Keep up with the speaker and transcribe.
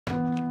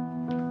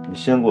你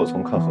先给我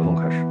从看合同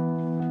开始，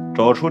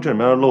找出这里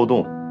面的漏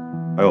洞，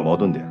还有矛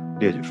盾点，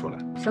列举出来。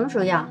什么时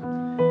候要？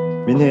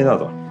明天一大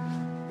早。哇，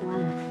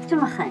这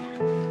么狠呀！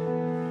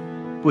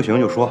不行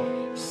就说。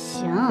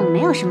行，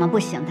没有什么不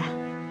行的。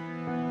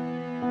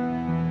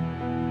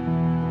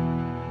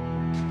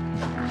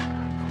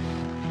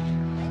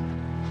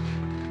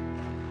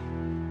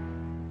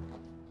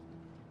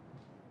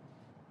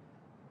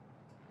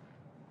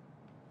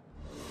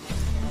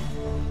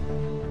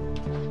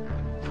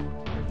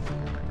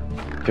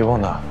别忘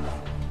了。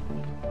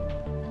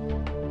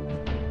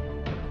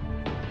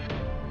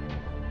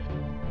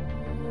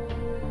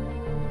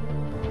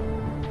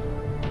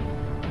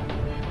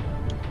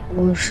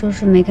我是不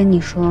是没跟你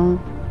说，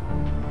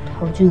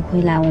陶俊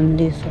辉来我们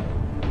律所？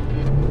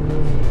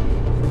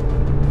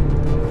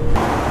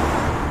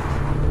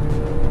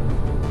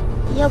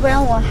要不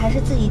然我还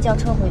是自己叫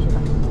车回去吧。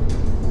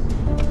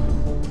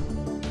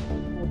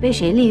我被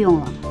谁利用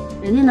了？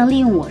人家能利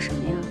用我什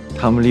么呀？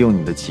他们利用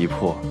你的急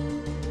迫，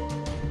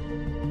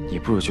你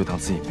不如就当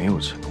自己没有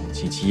成功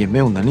经济，也没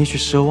有能力去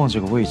奢望这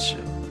个位置。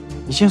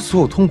你现在所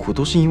有痛苦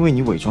都是因为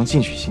你伪装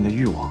进取心的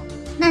欲望。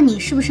那你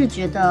是不是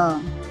觉得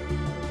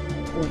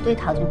我对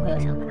陶俊辉有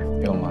想法？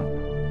有吗？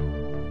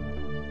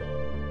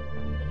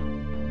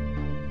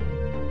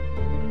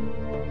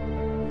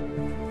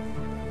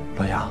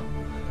老杨，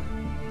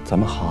咱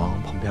们行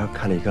旁边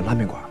开了一个拉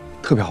面馆，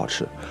特别好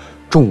吃，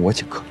中午我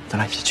请客，咱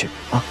俩一起去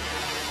啊。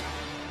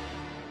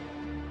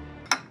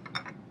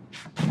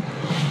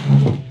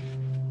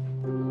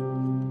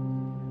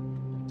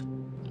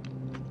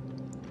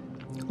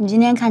你今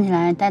天看起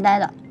来呆呆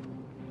的。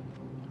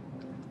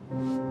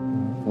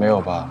没有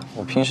吧？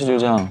我平时就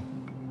这样。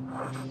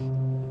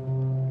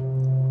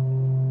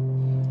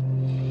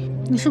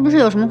你是不是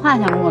有什么话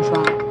想跟我说？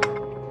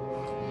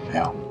没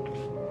有。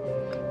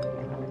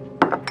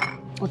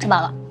我吃饱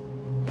了。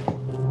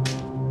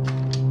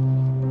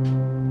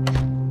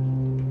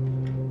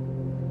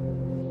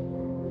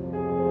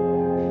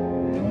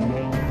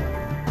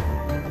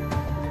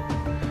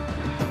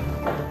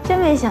真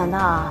没想到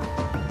啊，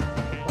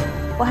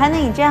我还能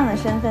以这样的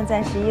身份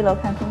在11楼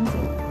看风景。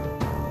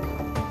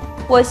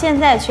我现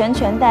在全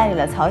权代理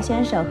了曹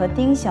先生和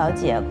丁小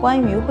姐关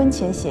于婚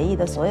前协议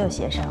的所有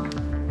协商。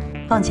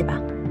放弃吧，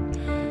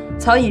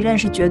曹以任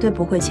是绝对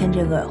不会签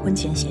这个婚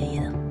前协议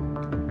的。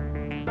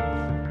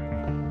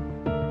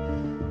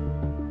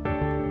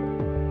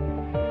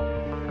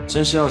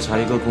真是要查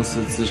一个公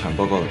司资产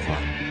报告的话，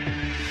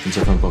你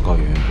这份报告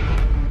远远不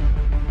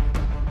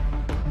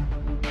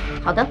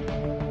够。好的。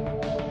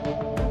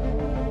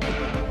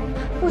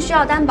不需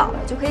要担保了，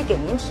就可以给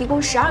您提供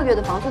12个月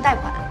的房租贷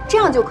款，这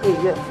样就可以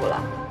月付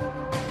了。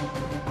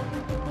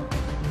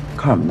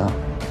看什么呢？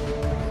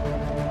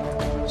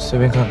随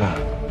便看看。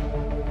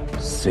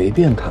随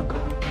便看看？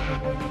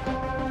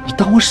你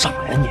当我傻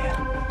呀你？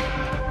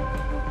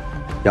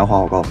杨华，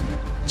我告诉你，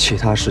其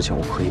他事情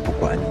我可以不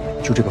管你，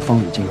就这个方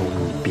宇精油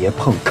你别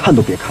碰，看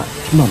都别看，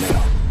听到没有？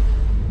行，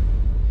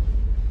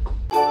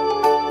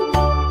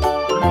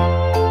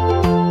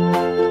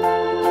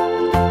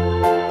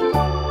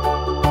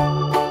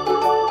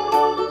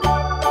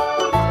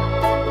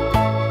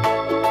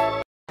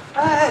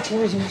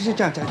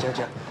这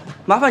样，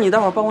麻烦你待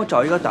会儿帮我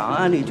找一个档案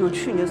案例，就是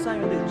去年3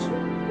月那个事。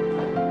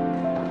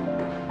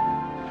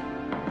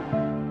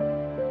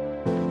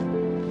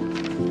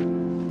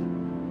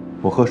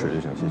我喝水就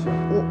行，谢谢。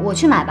我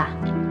去买吧。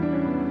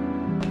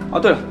哦，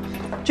对了，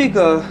这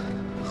个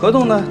合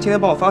同呢，今天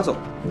帮我发走，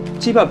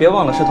机票别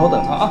忘了是头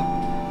等舱啊。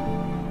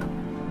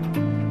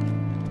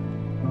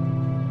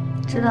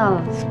知道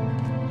了。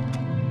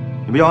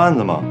你不要案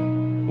子吗？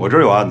我这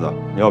儿有案子，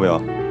你要不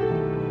要？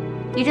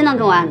你真能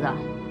给我案子？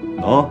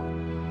能。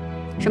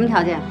什么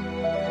条件？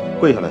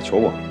跪下来求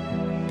我。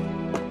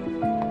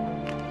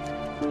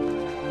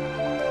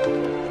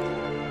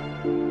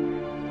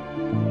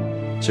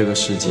这个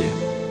世界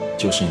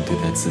就是你对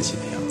待自己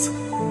的样子。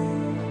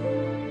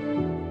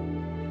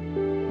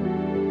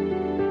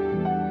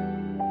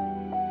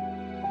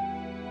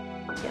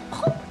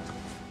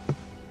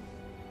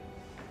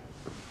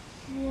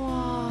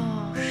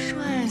哇，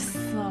帅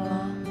死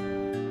了！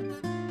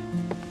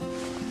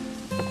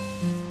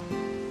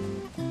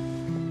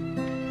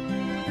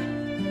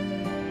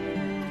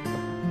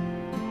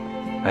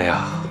哎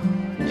呀，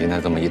你现在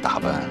这么一打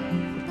扮，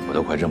我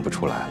都快认不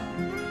出来了。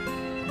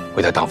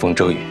为他挡风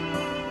遮雨，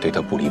对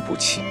他不离不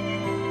弃，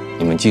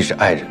你们既是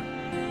爱人，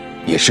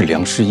也是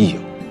良师益友，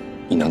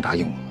你能答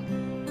应我吗？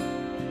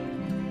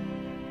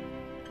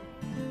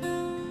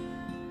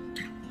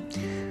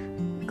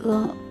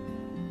哥，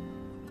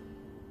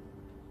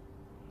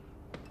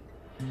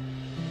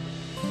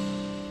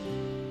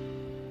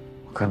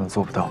我可能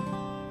做不到。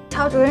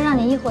曹主任让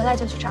你一回来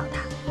就去找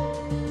他。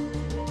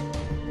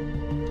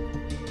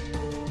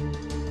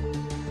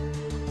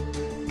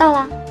到了。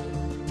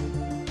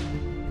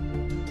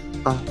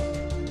啊。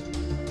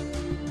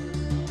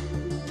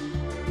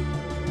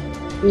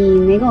你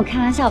没跟我开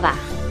玩笑吧？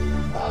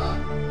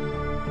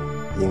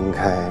应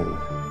该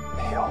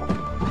没有。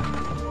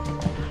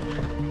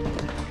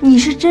你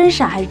是真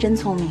傻还是真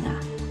聪明啊？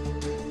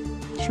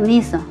什么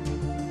意思？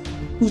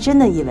你真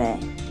的以为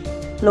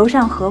楼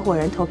上合伙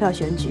人投票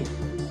选举，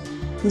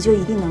你就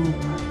一定能赢吗？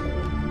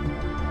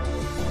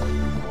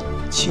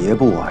企业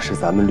部是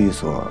咱们律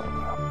所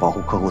保护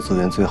客户资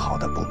源最好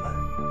的部门，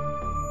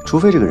除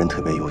非这个人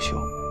特别优秀，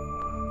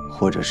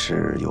或者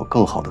是有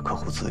更好的客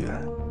户资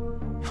源，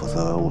否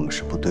则我们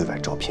是不对外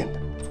招聘的。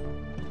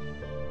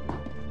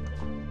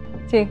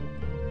请。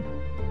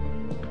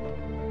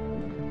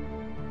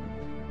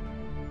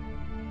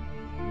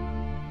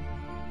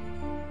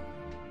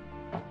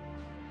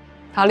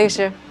陶律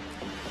师，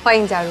欢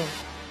迎加入。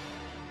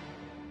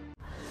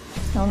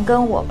能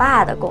跟我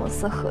爸的公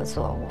司合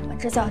作，我们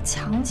这叫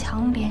强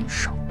强联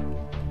手。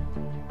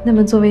那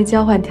么作为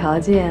交换条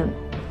件，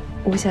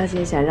吴小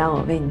姐想让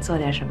我为你做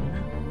点什么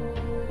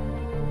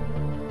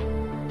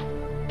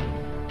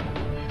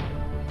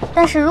呢？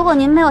但是如果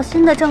您没有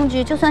新的证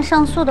据，就算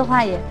上诉的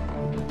话也……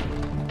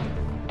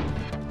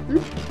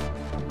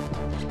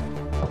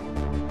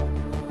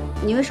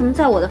你为什么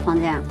在我的房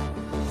间啊？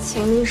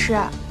秦律师，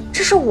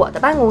这是我的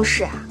办公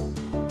室啊。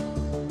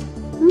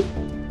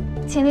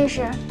秦律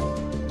师。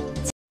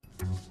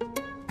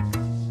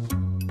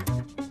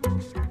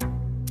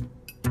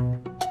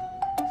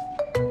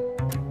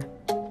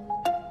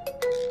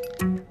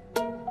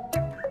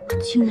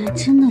竟然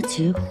真的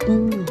结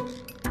婚了，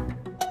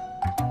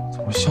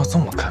怎么笑这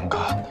么尴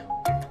尬呢？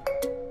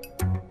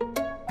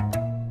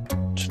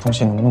这东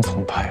西能不能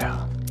重拍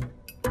啊？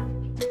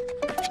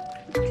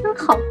真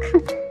好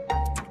看。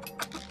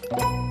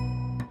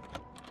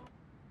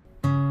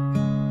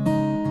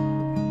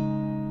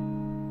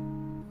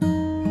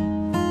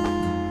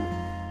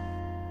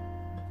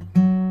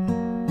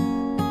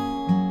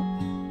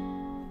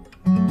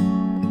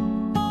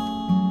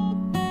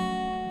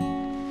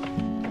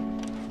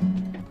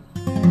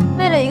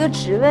为了一个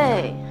职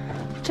位，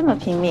这么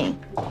拼命，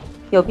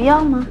有必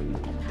要吗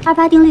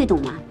？28定律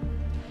懂吗？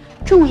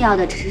重要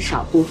的只是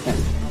少部分，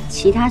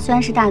其他虽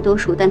然是大多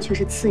数，但却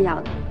是次要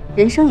的。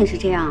人生也是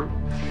这样啊，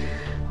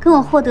跟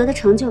我获得的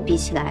成就比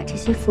起来，这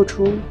些付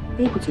出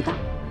微不足道。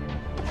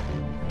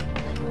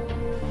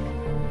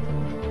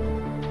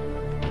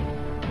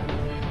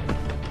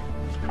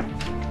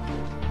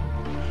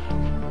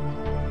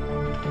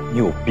你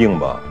有病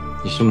吧？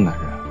你什么男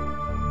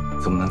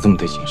人？怎么能这么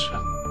对秦氏？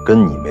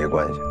跟你没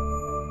关系，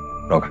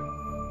让开。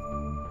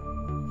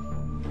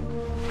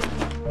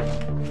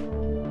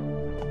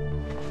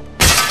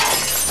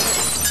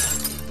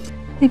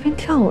那边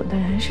跳舞的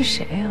人是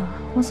谁啊？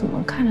我怎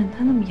么看着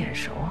他那么眼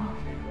熟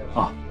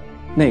啊？啊，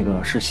那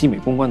个是西美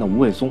公关的吴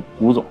伟松，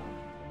吴总。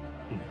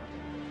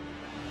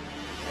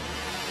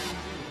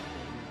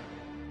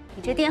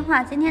你这电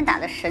话今天打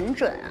的神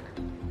准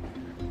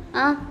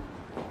啊！啊，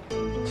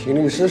秦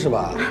律师是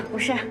吧？不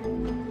是。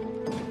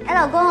哎，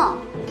老公，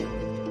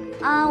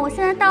啊，我现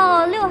在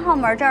到6号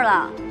门这儿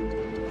了，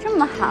这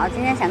么好，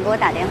今天想给我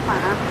打电话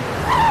啊？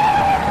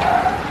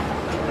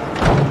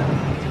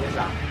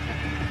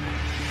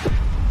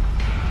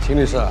秦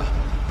律师，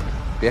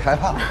别害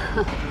怕，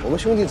我们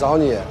兄弟找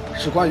你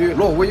是关于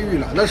洛微玉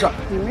兰的事儿。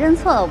你们认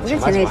错了，我不是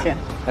秦律师。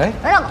哎，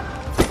老公，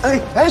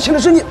哎，秦律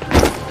师你。